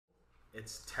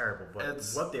It's terrible, but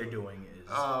what they're doing is...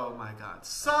 Oh, my God.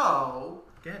 So...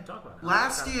 Go ahead, talk about it.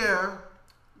 Last year,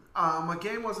 a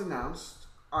game was announced.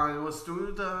 It was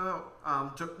through the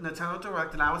Nintendo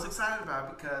Direct, and I was excited about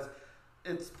it because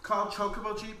it's called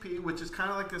Chocobo GP, which is kind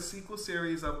of like a sequel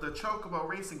series of the Chocobo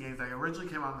racing games that originally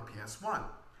came out on the PS1.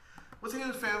 Was a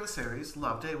huge fan of the series,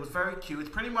 loved it. It was very cute. It's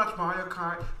pretty much Mario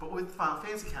Kart, but with Final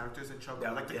Fantasy characters and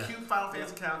Chocobo. Like the cute Final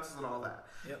Fantasy characters and all that.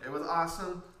 Yep. It was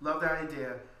awesome. Loved the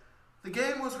idea. The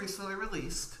game was recently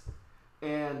released,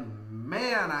 and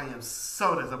man, I am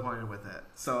so disappointed with it.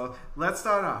 So let's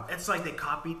start off. It's like they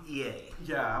copied EA.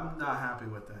 Yeah, I'm not happy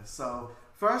with this. So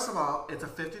first of all, it's a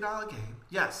 $50 game.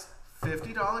 Yes,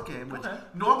 $50 game, which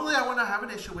normally I wouldn't have an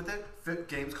issue with it.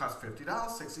 Games cost $50,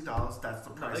 $60. That's the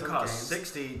price of the games. They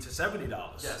cost $60 to $70.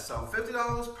 Yeah, so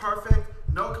 $50,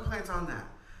 perfect. No complaints on that.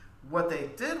 What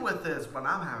they did with this, what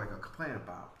I'm having a complaint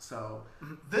about. So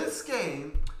this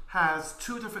game has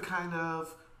two different kind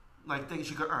of like things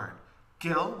you could earn.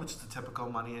 Gil, which is the typical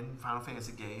money in Final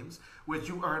Fantasy games, which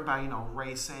you earn by,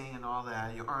 racing and all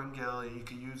that. You earn Gil, and you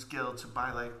can use Gil to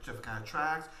buy like different kind of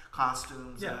tracks,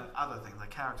 costumes, and other things like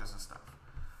characters and stuff.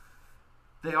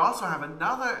 They also have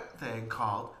another thing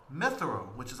called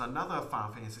Mithril, which is another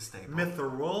Final Fantasy staple.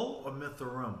 Mithril or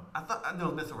Mithrum? I thought no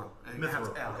Mithril. Mithril.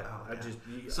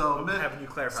 Okay. I'm having you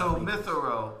clarify. So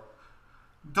Mithril,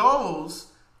 those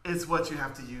is what you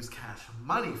have to use cash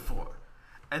money for.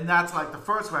 And that's like the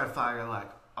first red flag. You're like,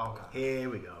 oh God. Here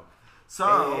we go.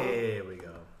 So, here we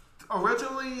go.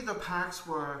 Originally, the packs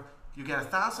were, you get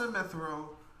 1,000 Mithril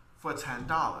for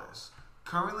 $10.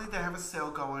 Currently, they have a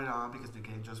sale going on because the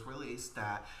game just released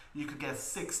that you could get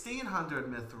 1,600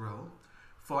 Mithril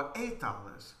for $8.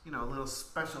 A little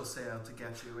special sale to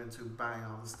get you into buying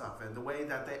all the stuff. And the way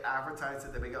that they advertise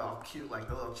it, they make it all cute, like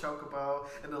the little chocobo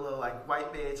and the little like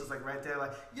white mage is like right there,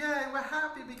 like, yay, we're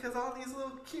happy because all these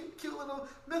little cute little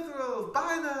Mithrils,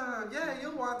 buy them. Yeah,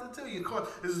 you'll want them too. Of course,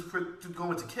 this is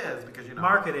going to kids because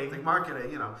marketing,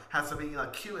 has to be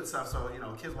cute and stuff. So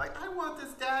kids are like, I want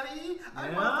this, daddy. I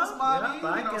want this, mommy.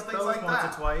 Things like that.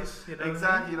 Once or twice.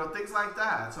 Exactly. Things like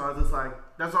that. So I was just like,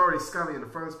 that's already scummy in the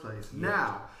first place. Yeah.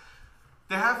 Now,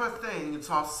 they have a thing, it's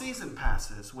called season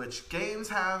passes, which games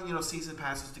have, season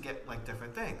passes to get like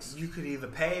different things. You could either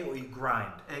pay or you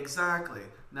grind. Exactly.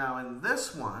 Now in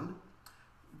this one,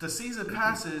 the season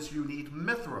passes, you need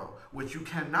Mithril, which you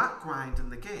cannot grind in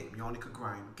the game. You only could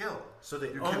grind Gil. So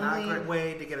the only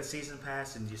way to get a season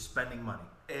pass is you're spending money.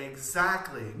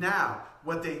 Exactly. Now,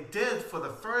 what they did for the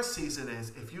first season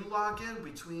is if you log in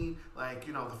between,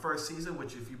 the first season,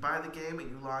 which if you buy the game and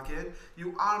you log in,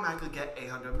 you automatically get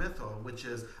 800 Mithril, which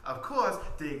is, of course,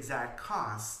 the exact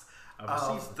cost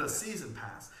of the season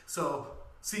pass. So,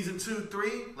 season 2,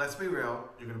 3, let's be real,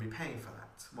 you're going to be paying for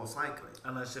that, most likely.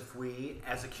 Unless if we,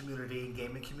 as a community,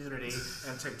 gaming community,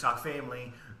 and TikTok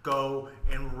family, go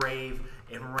and rave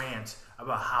and rant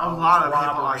about how a lot of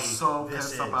people are so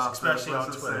pissed about this, especially on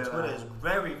Twitter. Twitter is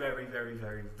very, very, very,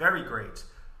 very, very great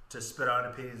to spit out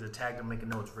opinions and tag them, making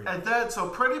notes for you. And then, so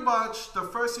pretty much, the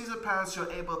first season pass,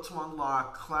 you're able to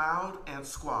unlock Cloud and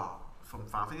Squall from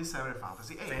Final Fantasy 7 and Final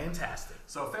Fantasy 8. Fantastic.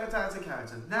 So, fantastic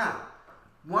characters. Now,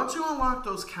 once you unlock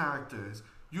those characters,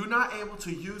 you're not able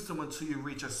to use them until you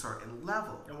reach a certain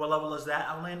level. And what level is that,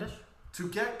 Outlandish? To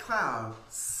get Cloud,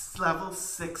 level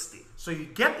 60. So you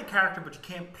get the character, but you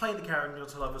can't play the character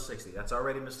until level 60. That's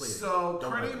already misleading. So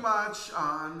pretty much,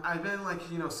 I've been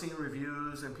seeing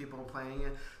reviews and people playing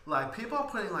it. Like people are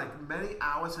putting many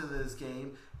hours into this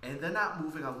game, and they're not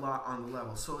moving a lot on the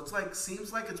level. So it's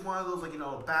seems like it's one of those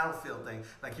Battlefield thing.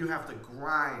 Like you have to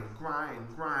grind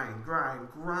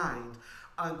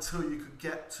until you could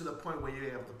get to the point where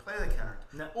you're able to play the character.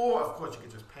 Now, or, of course, you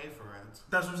could just pay for it.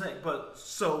 That's what I'm saying. But,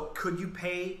 so, could you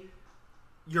pay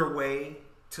your way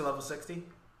to level 60?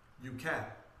 You can.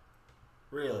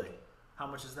 Really? How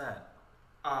much is that?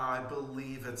 I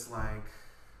believe it's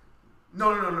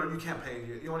No, you can't pay.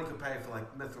 You only can pay for,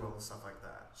 Mithril and stuff like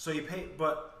that. So you pay,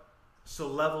 so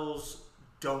levels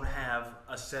don't have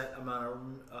a set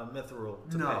amount of Mithril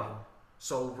to pay?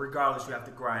 So, regardless, you have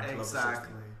to grind to level 60.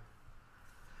 Exactly.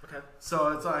 Okay. So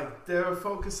it's they're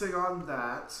focusing on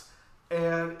that,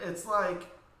 and it's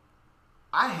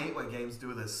I hate when games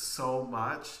do this so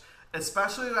much,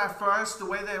 especially at first the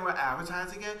way they were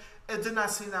advertising it. It did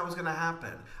not seem that was going to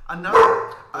happen.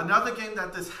 Another game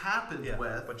that this happened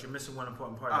with. But you're missing one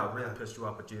important part that really pissed you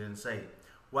off, but you didn't say.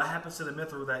 What happens to the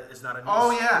Mithril that is not a?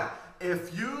 Oh yeah,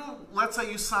 if let's say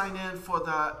you sign in for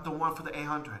the one for the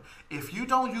 800, if you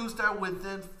don't use that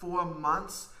within 4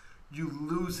 months, you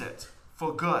lose it.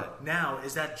 For good. Now,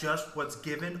 is that just what's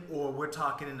given, or we're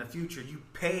talking in the future? You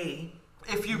pay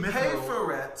If you pay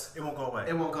for it, it won't go away.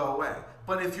 It won't go away.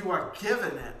 But if you are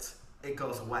given it, it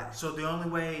goes away. So the only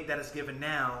way that it's given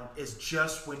now is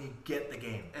just when you get the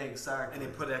game. Exactly. And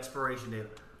they put expiration date.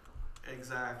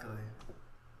 Exactly.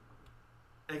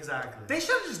 They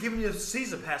should have just given you a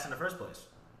season pass in the first place.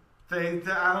 I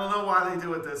don't know why they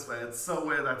do it this way. It's so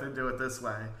weird that they do it this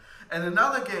way. And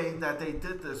another game that they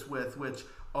did this with, which,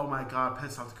 oh my god,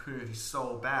 pissed off the community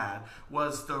so bad,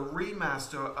 was the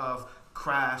remaster of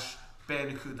Crash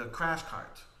Bandicoot, the Crash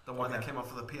Kart. The one that came out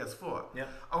for the PS4. Yep.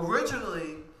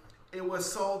 Originally, it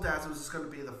was sold as it was just going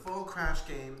to be the full Crash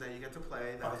game that you get to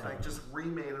play. That was like just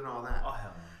remade and all that. Oh,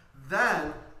 hell no.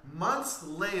 Then, months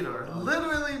later,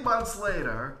 literally months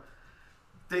later,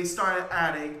 they started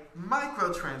adding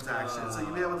microtransactions. So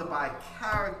you'd be able to buy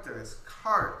characters,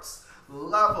 carts,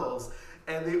 levels.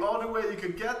 And the only way you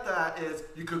could get that is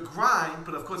you could grind,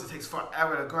 but of course it takes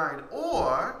forever to grind.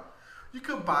 Or you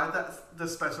could buy the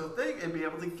special thing and be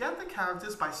able to get the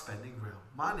characters by spending real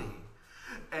money.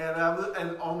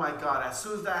 And oh my god, as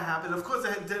soon as that happened, of course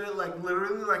they did it like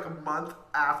literally like a month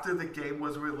after the game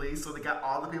was released, so they got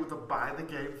all the people to buy the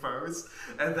game first,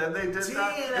 and then they did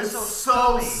that. It's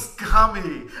so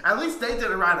scummy. At least they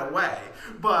did it right away.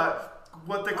 But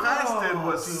what the Crash did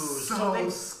was so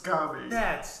scummy.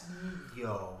 That's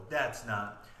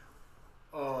not.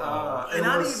 And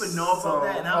I didn't even know about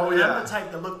that. And I'm the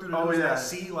type to look through the news and I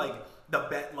see like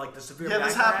the severe. Yeah,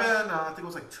 this happened. I think it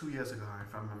was like 2 years ago,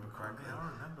 if I remember correctly. I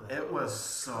don't remember that. It was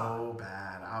so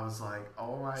bad. I was like,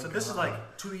 oh my god. So this is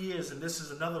like 2 years, and this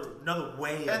is another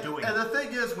way of doing it. And the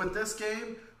thing is, with this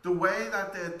game, the way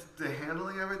that they're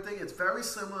handling everything, it's very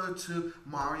similar to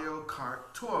Mario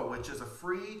Kart Tour, which is a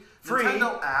free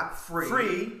Nintendo app,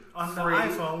 free on the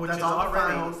iPhone, which is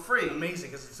already free.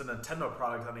 Amazing because it's a Nintendo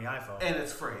product on the iPhone, and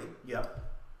it's free. Yep.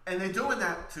 And they're doing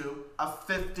that to a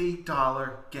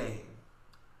 $50 game.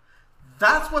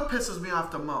 That's what pisses me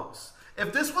off the most.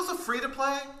 If this was a free to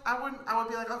play, I would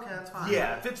be like, okay, that's fine.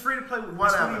 Yeah, if it's free to play, this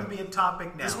wouldn't even be a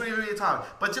topic now. This wouldn't even be a topic.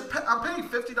 But I'm paying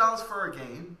 $50 for a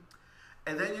game,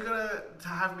 and then you're gonna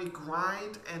have me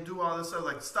grind and do all this stuff,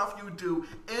 like stuff you do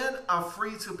in a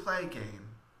free to play game.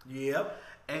 Yep.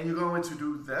 And you're going to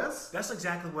do this? That's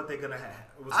exactly what they're gonna have.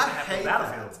 I hate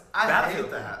Battlefield. I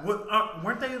hate that.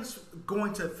 Weren't they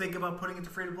going to think about putting it to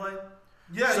free to play?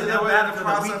 Yeah, so now Battlefield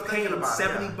that we paid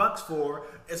 $70 for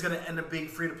is going to end up being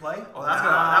free to play. Oh,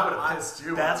 that would have pissed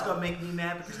you. That's going to make me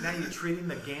mad because now you're treating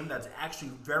the game that's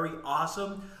actually very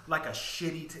awesome like a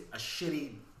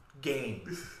shitty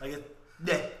game. Like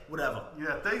whatever.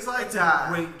 Yeah, things like it's that.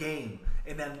 It's a great game.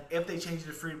 And then if they change it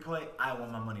to free to play, I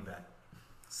want my money back.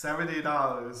 $70.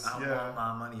 I want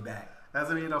my money back.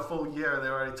 Doesn't mean a full year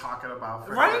they're already talking about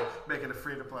making it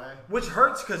free to play. Which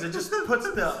hurts because it just puts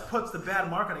the bad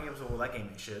mark on the game. So, well, that game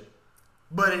ain't shit.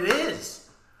 But it is.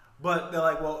 But they're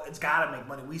like, well, it's got to make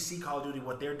money. We see Call of Duty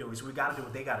what they're doing, so we got to do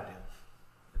what they got to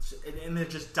do. And it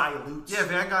just dilutes. Yeah,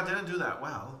 Vanguard didn't do that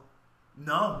well.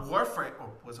 No. Warframe.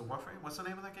 Oh, was it Warframe? What's the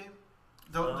name of that game?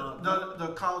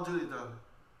 The Call of Duty,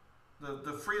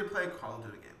 the free to play Call of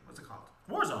Duty game. What's it called?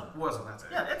 Warzone, that's it.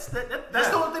 Yeah, that's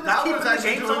the only thing that's keeping the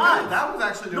games alive. That was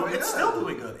actually doing good. No, it's still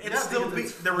doing good. It's still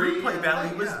the replay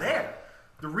value was there.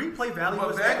 The replay value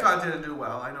was there. But Vanguard didn't do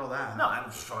well. I know that. No, I'm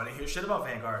just trying to hear shit about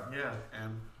Vanguard. Yeah,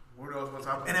 and who knows what's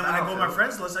happening. And then when I go to my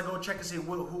friends list, I go check and see who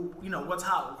what's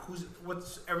hot,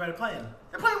 what's everybody playing.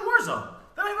 They're playing Warzone.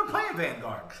 They're not even playing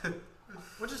Vanguard,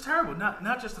 which is terrible.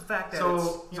 Not just the fact that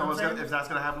if that's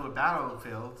gonna happen with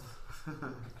Battlefield,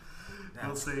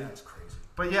 we'll see. That's crazy.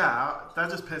 But yeah, that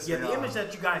just pissed me off. Yeah, the image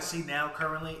that you guys see now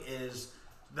currently is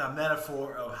the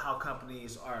metaphor of how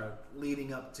companies are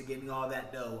leading up to getting all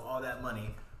that dough, all that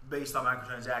money based on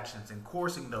microtransactions and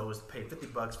coursing those to pay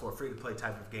 $50 for a free-to-play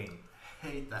type of game.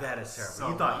 Hate that. That is terrible. So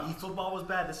you thought eFootball was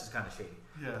bad? This is kind of shady.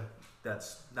 Yeah.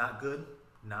 That's not good.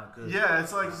 Not good. Yeah,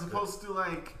 it's like you're supposed to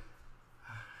like.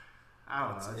 I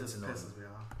don't know. It just pisses me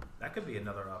off. That could be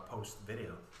another post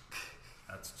video.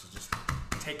 That's to just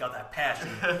take out that passion.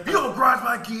 You don't grind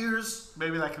my gears.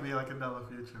 Maybe that could be like another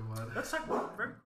future one. Let's talk about